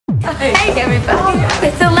Hey everybody,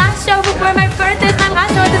 it's the last show before my birthday. It's my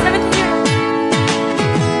last show at the 17th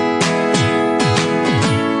year.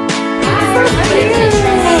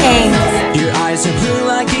 Your eyes are blue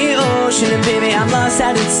like the ocean, and baby I'm lost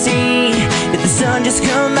out at sea. If the sun just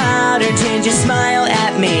come out or change your smile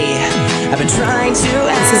at me, I've been trying to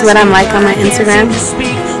ask. This is what I'm like on my Instagram. Was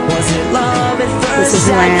it love at first? This is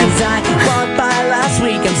who I am. I walked by last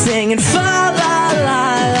week, I'm singing fa la la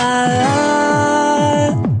la la.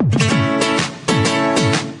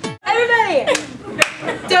 Everybody,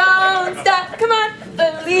 don't stop. Come on,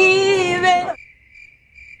 believe it.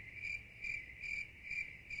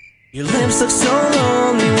 Your lips look so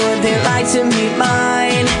lonely, would they like to meet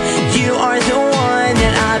mine? You are the one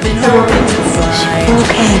that I've been hoping to find.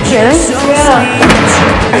 Okay, So sweet.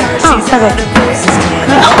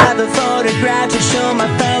 I have a photograph to show my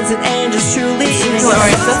friends and angels truly exist.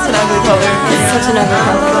 It's such an ugly color. It's such an ugly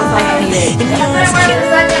color. I hate it.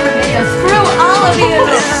 Screw all of you.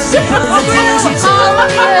 Screw all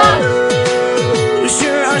of you.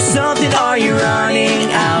 Sure or something, are you running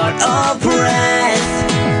out of breath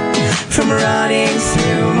from running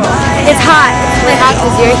through my It's hot. It's really hot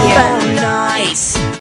because you're here. nights?